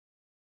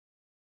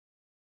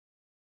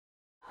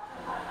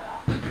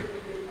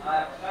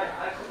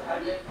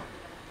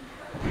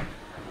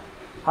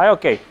はい、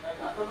OK。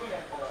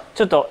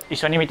ちょっと一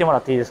緒に見てもら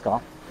っていいです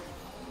か。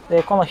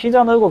でこの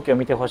膝の動きを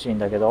見てほしいん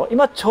だけど、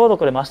今ちょうど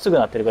これまっすぐ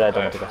なってるぐらいだと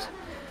思ってください。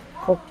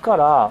こっか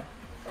ら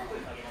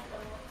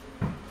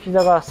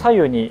膝が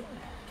左右に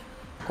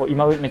こう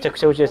今めちゃく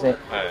ちゃ内ですね、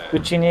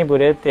内にぶ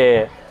れ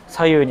て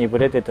左右にぶ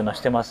れてっていうのは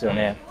してますよ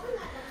ね。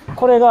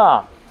これ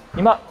が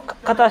今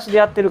片足で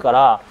やってるか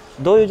ら、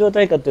どういう状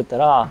態かって言った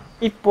ら、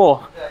一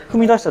歩踏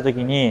み出した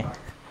時に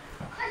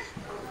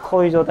こ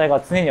ういう状態が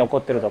常に起こ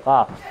ってると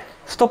か、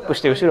ストップ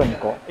して後ろに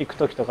こう行く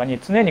時とかに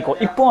常にこ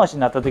う一本足に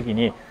なった時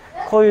に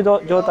こういう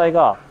状態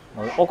が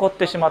起こっ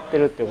てしまって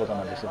るっていうこと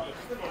なんですよ。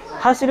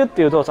走るっ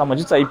ていう動作も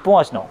実は一本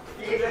足の、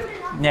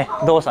ね、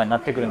動作にな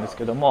ってくるんです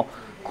けども、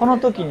この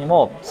時に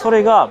もそ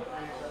れが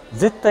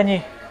絶対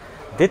に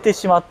出て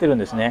しまってるん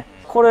ですね。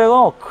これ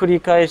を繰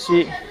り返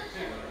し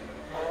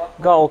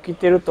が起き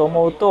てると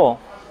思うと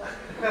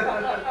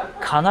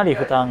かなり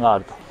負担があ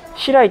ると。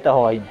開いた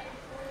方がいいね。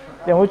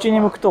でも内に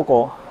向くと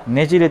こう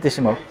ねじれて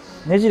しまう。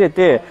ねじれ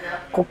て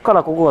こっか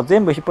らここが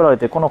全部引っ張られ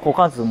て、この股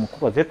関節もこ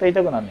こが絶対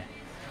痛くなる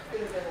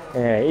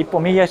ね。一歩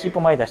右足一歩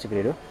前に出してく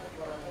れる。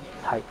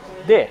はい。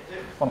で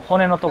この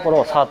骨のところ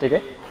を触って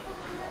て、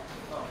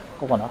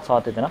ここな触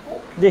っててな。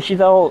で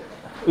膝を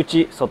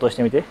内外し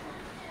てみて。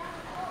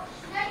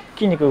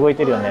筋肉動い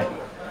てるよね。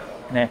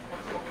ね。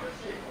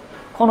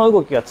この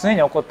動きが常に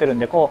起こってるん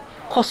で、こ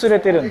う擦れ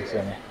てるんです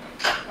よね。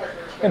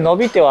で伸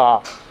びて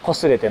は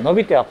擦れて伸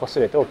びては擦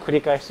れてを繰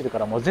り返してるか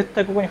ら、もう絶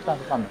対ここに負担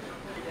かかんない。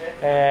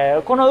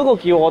この動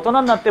きを大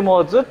人になって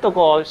もずっと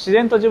こう自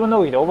然と自分の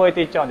動きで覚え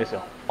ていっちゃうんです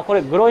よ。こ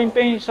れグロイン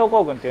ペイン症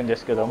候群っていうんで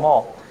すけど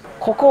も、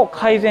ここを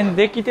改善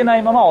できてな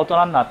いまま大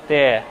人になっ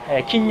て、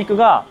筋肉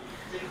が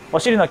お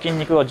尻の筋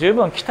肉を十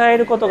分鍛え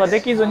ることが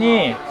できず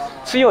に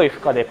強い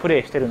負荷でプレ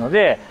ーしてるの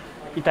で、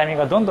痛み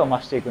がどんどん増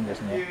していくんで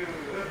すね。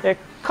で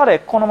彼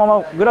このま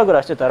まグラグ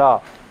ラしてた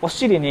らお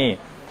尻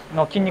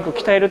の筋肉を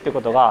鍛えるって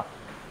ことが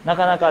な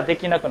かなかで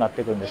きなくなっ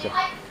てくるんですよ。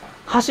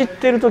走っ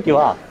てる時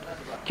は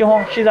基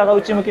本膝が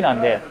内向きな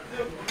んで、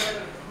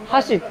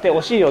走って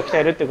お尻を鍛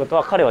えるってこと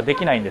は彼はで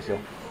きないんですよ。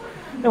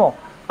でも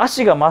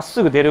足がまっ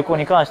すぐ出る子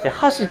に関して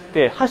走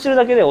る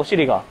だけでお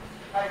尻が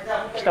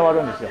鍛わ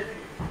るんですよ。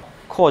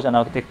こうじゃ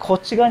なくてこっ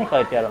ち側に変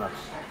えてやらない。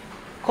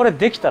これ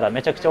できたら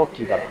めちゃくちゃ大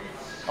きいから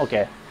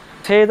OK。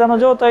 正座の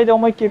状態で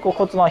思いっきりこう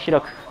骨盤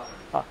開く。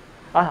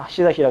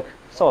膝開く。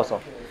そうそう。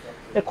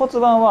で骨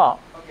盤は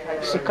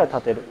しっかり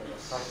立てる。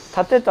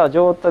立てた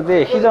状態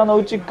で膝の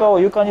内側を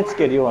床につ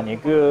けるように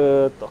ぐ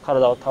ーっと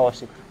体を倒し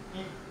てい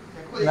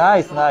く。ナ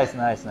イスナイス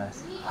ナイスナイ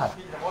ス。はい。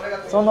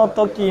その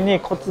時に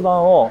骨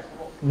盤を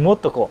もっ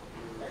とこ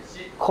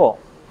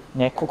う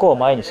ね、ここを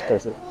前にしっかり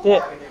する。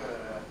で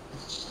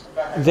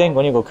前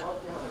後に動く。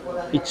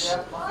1、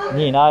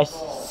2、ナイス、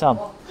3。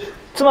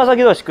つま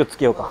先同士くっつ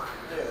けようか。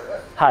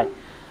はい。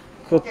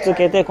くっつ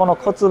けてこの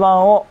骨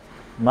盤を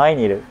前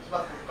に入れる。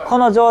こ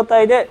の状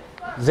態で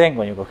前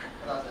後に動く。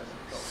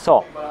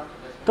そう。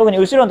特に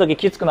後ろの時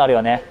きつくなる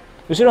よね。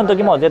後ろの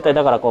時も絶対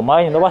だからこう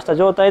前に伸ばした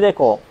状態で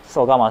こう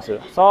我慢する。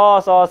そ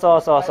うそうそ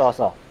うそうそう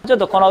そう。ちょっ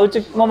とこの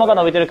内ももが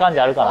伸びてる感じ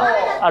あるかな。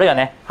あるよ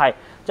ね。はい。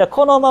じゃあ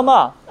このま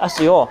ま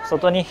足を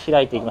外に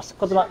開いていきます。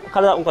骨盤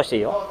体起こしてい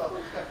いよ。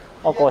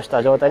起こし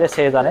た状態で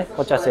正座ね。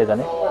こっちは正座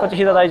ね。こっち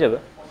膝大丈夫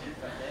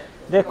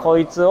で、こ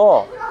いつ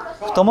を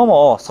太も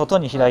もを外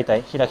に開きた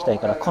い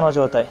からこの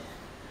状態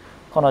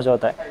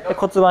で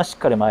骨盤しっ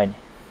かり前に。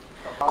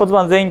骨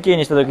盤前傾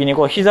にした時に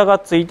こう膝が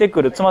ついて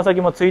くる、つま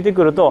先もついて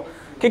くると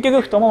結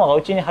局太ももが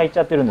内に入っち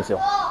ゃってるんですよ。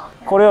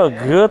これをぐ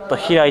ーっと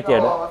開いて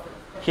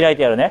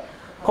やるね。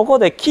ここ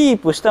でキー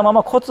プしたま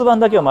ま骨盤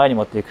だけを前に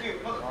持っていく。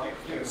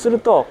する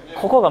と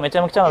ここがめち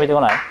ゃめちゃ伸びて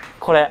こない。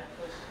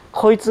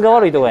こいつが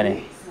悪いとこや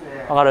ね。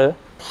わかる？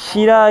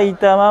開い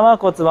たまま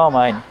骨盤を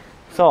前に。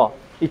そ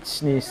う。1、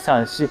2、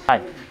3、4。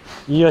は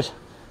い。よいしょ。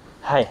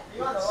はい。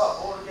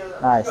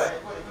ナイス。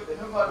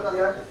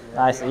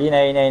ナイス。いい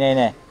ね、いいね、いいね、いい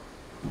ね。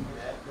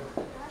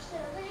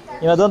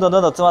今どん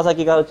どんつま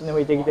先が内に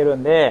向いてきてる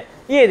んで、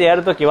家でや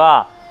るとき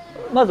は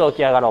まず起き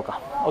上がろうか。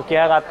起き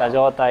上がった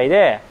状態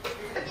で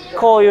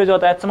こういう状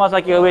態、つま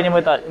先が上に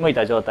向い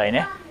た状態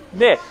ね。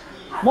で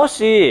も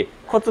し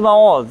骨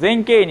盤を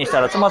前傾にし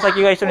たらつま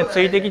先が一緒につ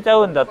いてきちゃ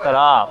うんだった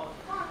ら、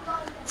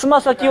つま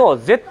先を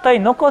絶対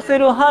残せ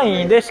る範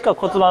囲でしか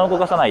骨盤を動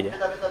かさないで。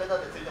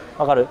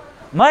わかる？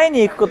前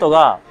に行くこと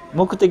が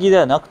目的で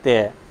はなく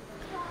て、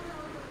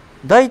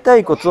大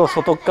腿骨を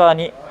外側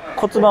に、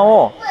骨盤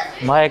を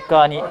前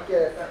側に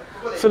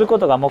するこ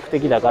とが目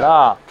的だか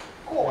ら、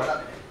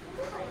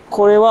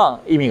これは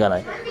意味がな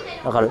い。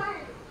わかる？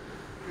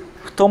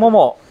太も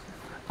も、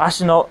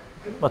足の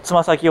つ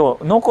ま先を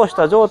残し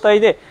た状態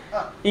で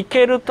行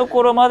けると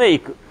ころまで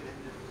行く。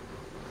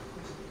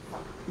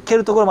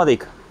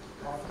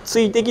つ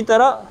いてきた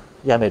ら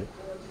やめる。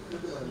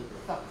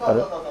わかる？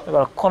だか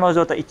らこの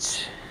状態、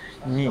1、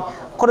2、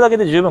これだけ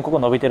で十分ここ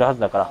伸びてるはず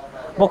だから、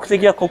目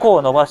的はここ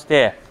を伸ばし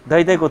て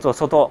大腿骨を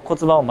外、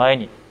骨盤を前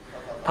に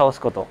倒す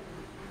こと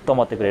と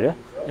思ってくれる？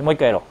もう一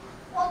回やろう。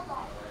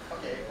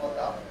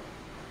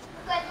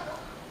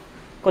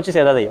こっち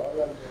正座でいいよ。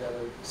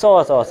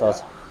そうそうそう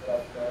そう。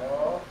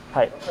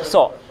はい、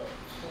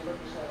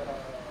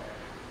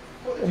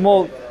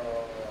もう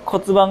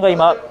骨盤が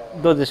今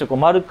どうでしょう、こう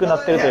丸くな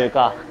ってるという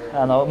か、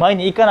前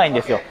に行かないん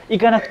ですよ。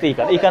行かなくていい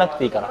から、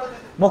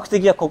目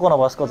的はここ伸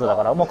ばすことだ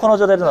から、もうこの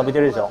状態で伸びて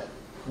るでしょ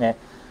ね。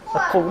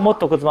もっ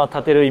と骨盤を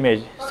立てるイメー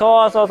ジ、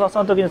そ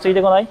の時につい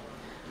てこない。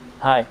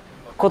はい、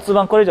骨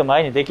盤これ以上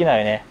前にできない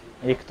よね。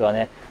リフトは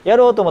ね、や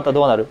ろうと思ったら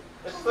どうなる？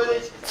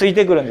つい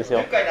てくるんですよ。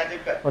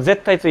もう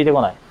絶対ついて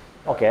こない。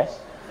 OK、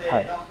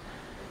 はい、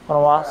こ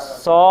のまま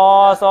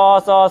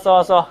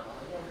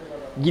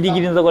ギリ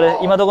ギリのところで、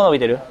今どこ伸び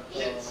てる？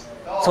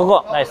そ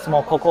こナイス。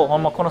もうここほ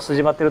んまこの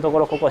筋張ってるとこ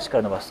ろ、ここはしっか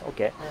り伸ばす。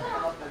 OK、はい、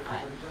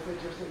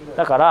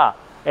だか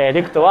ら、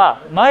リフト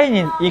は前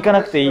に行か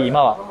なくていい。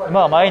今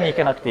は前に行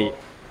かなくていい。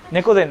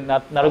猫背に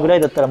なるぐら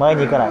いだったら前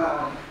に行かない。も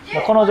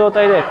うこの状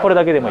態でこれ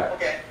だけでもいい。 OK、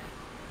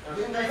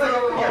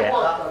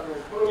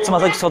つま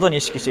先外に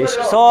意識して、ちょ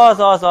ん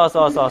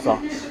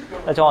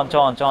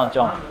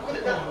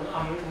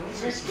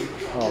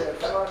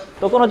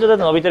どこの状態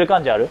で伸びてる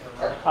感じある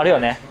よ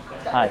ね。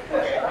はい、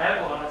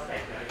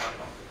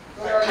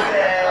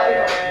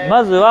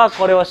まずは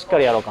これをしっか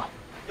りやろうか。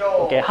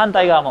 OK、 反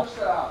対側も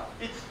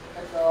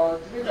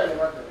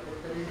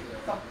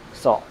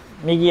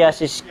右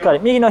足しっかり、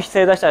右の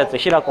正座したやつ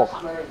開こう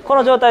か。こ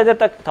の状態絶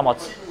対保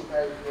つ。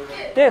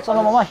でそ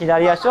のまま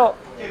左足を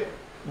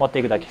持って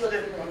いくだけ。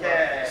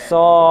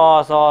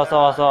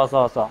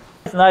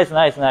ナイス。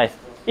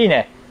いい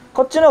ね。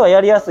こっちの方が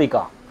やりやすい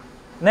か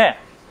ね。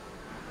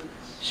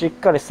しっ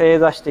かり正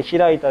座して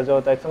開いた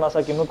状態、つま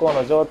先向こう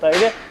の状態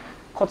で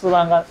骨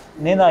盤が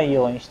寝ない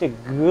ようにしてぐ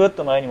ーっ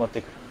と前に持っ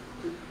てくる。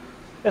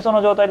でそ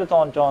の状態で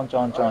トンチョン。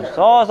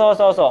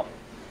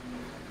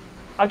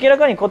明ら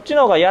かにこっち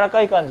の方が柔ら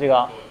かい感じ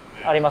が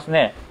あります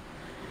ね。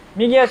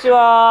右足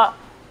は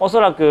おそ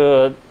ら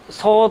く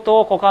相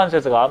当股関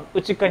節が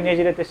内側にね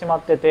じれてしま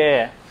って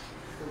て、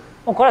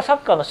もうこれはサ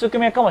ッカーの宿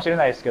命かもしれ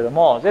ないですけど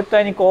も、絶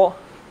対にこ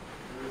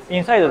うイ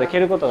ンサイドで蹴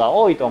ることが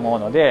多いと思う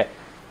ので、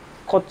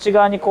こっち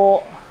側に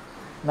こ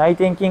う内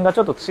転筋がち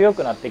ょっと強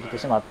くなってきて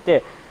しまっ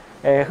て、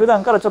普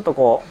段からちょっと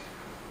こう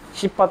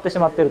引っ張ってし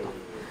まっていると。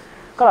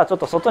からちょっ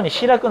と外に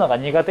開くのが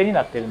苦手に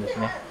なっているんです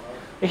ね。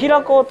で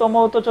開こうと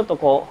思うとちょっと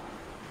こ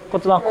う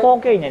骨盤後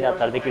傾になっ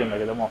たらできるんだ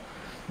けども、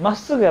まっ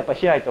すぐやっぱ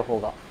開いた方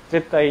が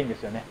絶対いいんで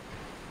すよね。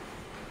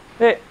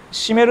で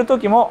締める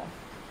時も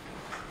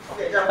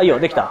いいよ、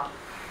できた。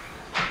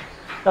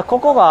こ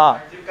こ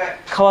が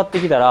変わって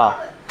きた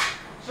ら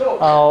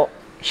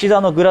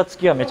膝のぐらつ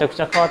きはめちゃく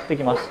ちゃ変わって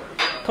きます。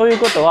という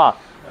ことは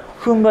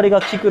踏ん張り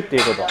が効くって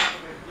いう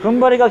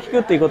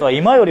こと、は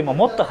今よりも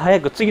もっと早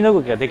く次の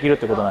動きができるっ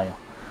てことなんよ。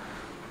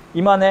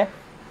今ね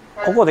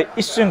ここで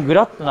一瞬グ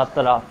ラッとなっ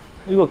たら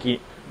動き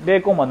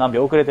0コンマ何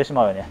秒遅れてし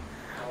まうよね。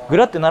グ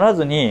ラッてなら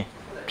ずに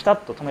ピタッ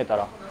と止めた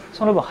ら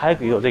その分早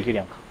く移動できる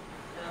やんか。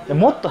で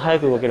もっと早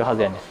く動けるは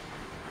ずやね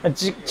ん。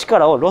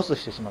力をロス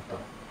してしまったら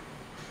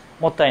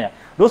もったいない。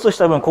ロスし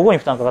た分ここに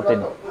負担かかってん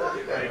ねん。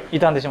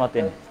傷んでしまっ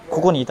てんねん。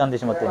ここに傷んで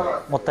しまってんねん。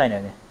もったいない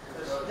よね。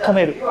止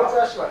める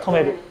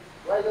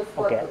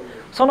OK。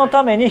 その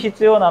ために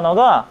必要なの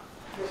が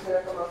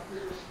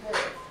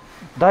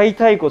大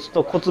腿骨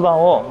と骨盤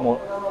をもう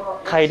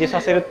乖離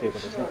させるっていうこ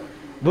とですね。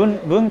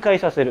分解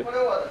させる。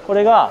こ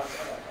れが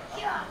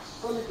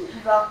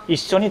一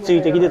緒につ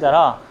いてきてた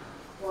ら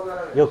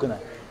良くな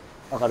い。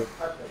わかる？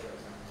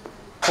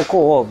こ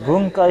こを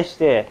分解し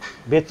て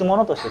別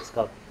物として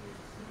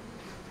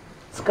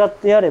使っ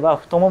てやれば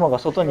太ももが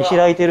外に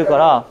開いてるか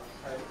ら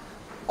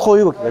こう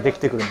いう動きができ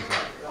てくるんです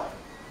よ。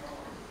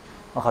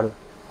わかる？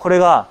これ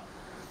が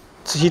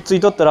ひっつい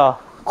とったら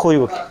こうい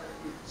う動き。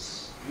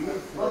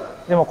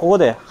でもここ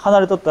で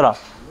離れとったら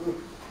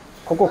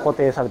ここ固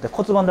定されて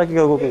骨盤だけ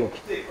が動く動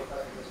き。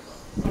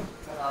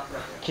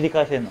切り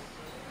返せるの。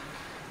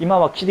今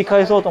は切り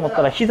返そうと思っ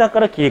たら膝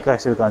から切り返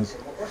してる感じじ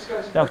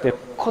ゃなくて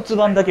骨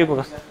盤だけ動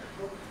かす。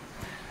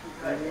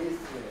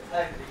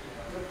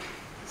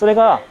それ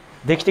が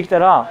できてきた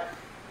ら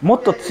も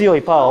っと強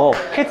いパワーを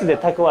ケツで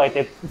蓄え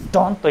て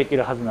ドンといけ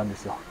るはずなんで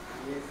すよ。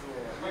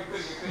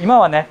今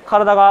はね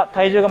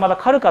体重がまだ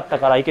軽かった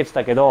からいけて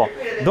たけど、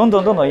どん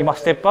どん今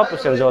ステップアップ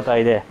してる状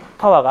態で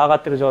パワーが上が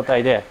ってる状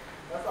態で、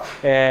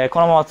こ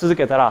のまま続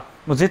けたら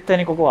もう絶対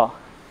にここは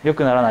良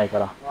くならないか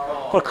ら、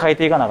これ変え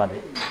ていかなあかんね。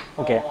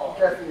 OK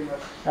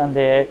なん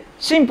で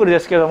シンプルで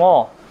すけど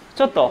も、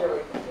ちょっと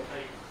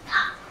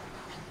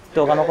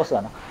動画残す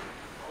わな。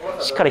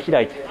しっかり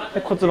開いてで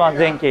骨盤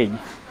前傾に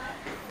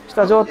し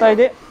た状態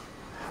で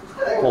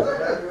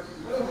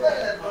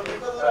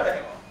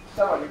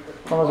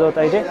この状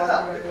態で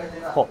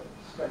こ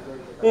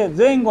うで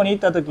前後に行っ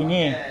た時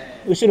に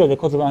後ろで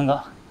骨盤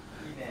が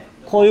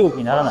こういう動き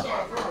にならない。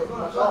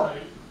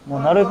も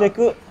うなるべ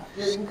く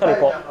しっかり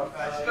こ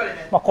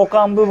う、股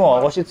間部分を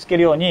押し付け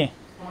るように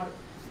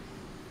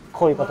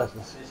こういう形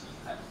です。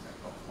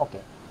 OK。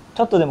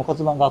 ちょっとでも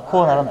骨盤が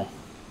こうならない。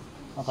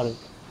わかる？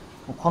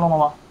このま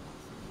ま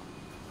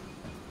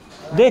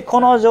でこ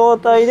の状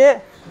態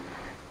で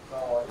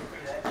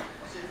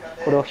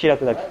これを開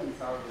くだけ。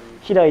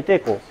開いて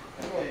こ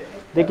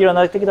うできるように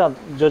なってきたら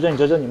徐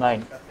々に前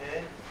に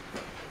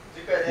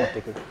持っ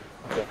てくる。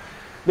OK。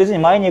別に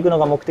前に行くの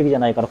が目的じゃ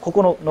ないから、こ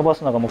この伸ば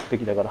すのが目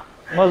的だから、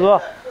まず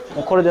は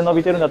これで伸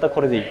びてるんだったら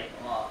これでいい。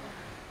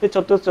でち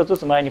ょっとずつちょっとず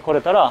つ前に来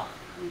れたら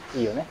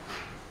いいよね。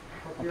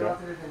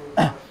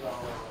OK。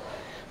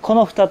こ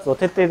の2つを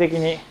徹底的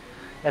に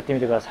やってみ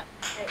てくださ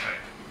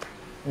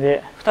い。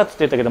で2つって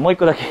言ったけどもう1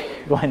個だけ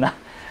ごめんな。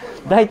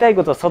大腿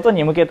骨を外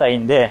に向けたい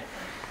んで、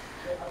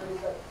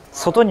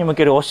外に向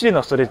けるお尻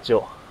のストレッチ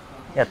を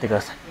やってく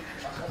ださい。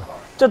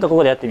ちょっとこ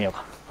こでやってみよう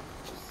か。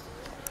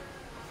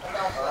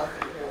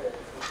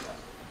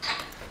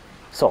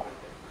そ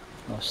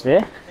うそし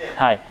て、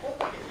はい、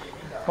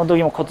この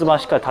時も骨盤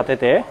しっかり立て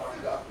て、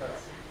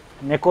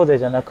猫背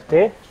じゃなく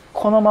て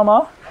このま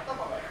ま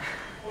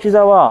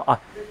膝は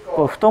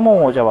これ太も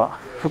もじゃは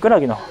ふくら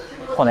はぎの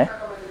骨、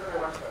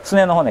す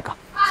ねの骨か、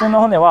すねの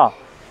骨は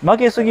曲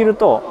げすぎる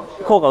と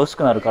甲が薄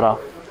くなるから、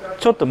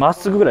ちょっとまっ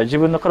すぐぐらい、自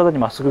分の体に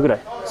まっすぐぐらい、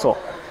そ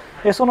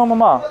うでそのま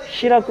ま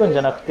開くんじ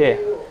ゃなくて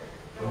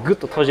ぐっ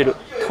と閉じる、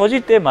閉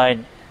じて前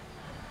に、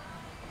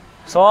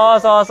そう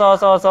そうそう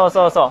そうそう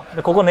そうそう、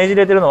でここねじ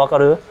れてるの分か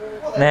る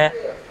ね。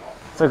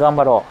それ頑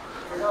張ろ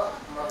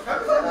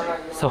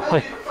う。そう、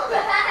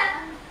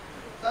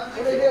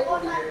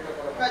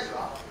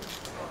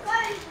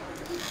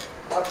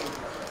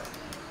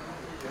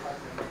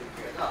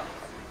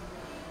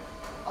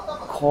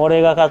こ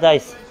れが硬い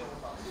です。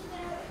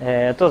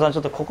お父さんちょ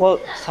っとここ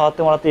触っ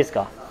てもらっていいです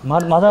か。ま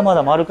だま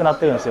だ丸くなっ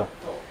てるんですよ。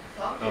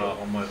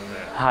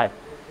はい。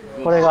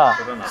これが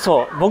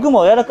そう僕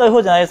も柔らかい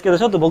方じゃないですけど、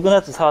ちょっと僕の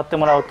やつ触って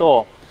もらう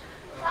と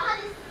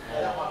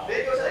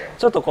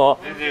ちょっとこ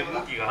う全然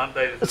向きが反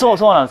対ですね。そ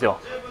うなんですよ。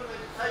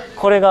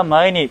これが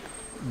前に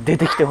出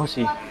てきてほ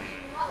しい。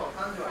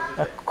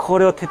こ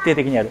れを徹底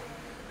的にやる。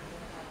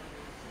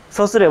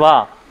そうすれ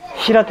ば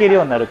開ける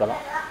ようになるから、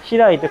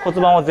開いて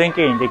骨盤を前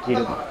傾にでき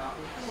る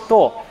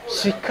と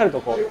しっかりと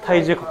こう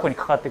体重がここに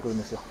かかってくるん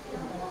ですよ。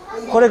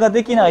これが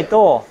できない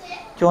と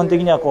基本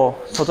的には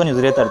こう外に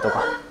ずれたりと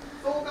か、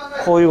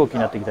こういう動きに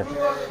なってきたり。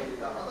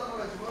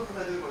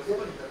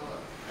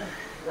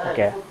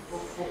OK。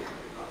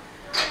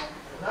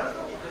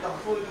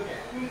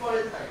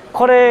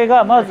これ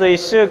がまず1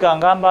週間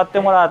頑張って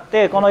もらっ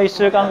て、この1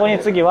週間後に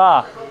次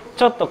は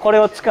ちょっとこれ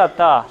を使っ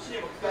た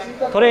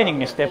トレーニン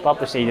グにステップアッ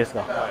プしていいです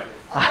か。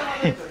は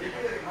い。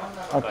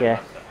OK。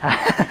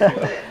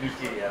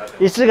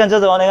1週間ちょ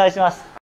っとお願いします。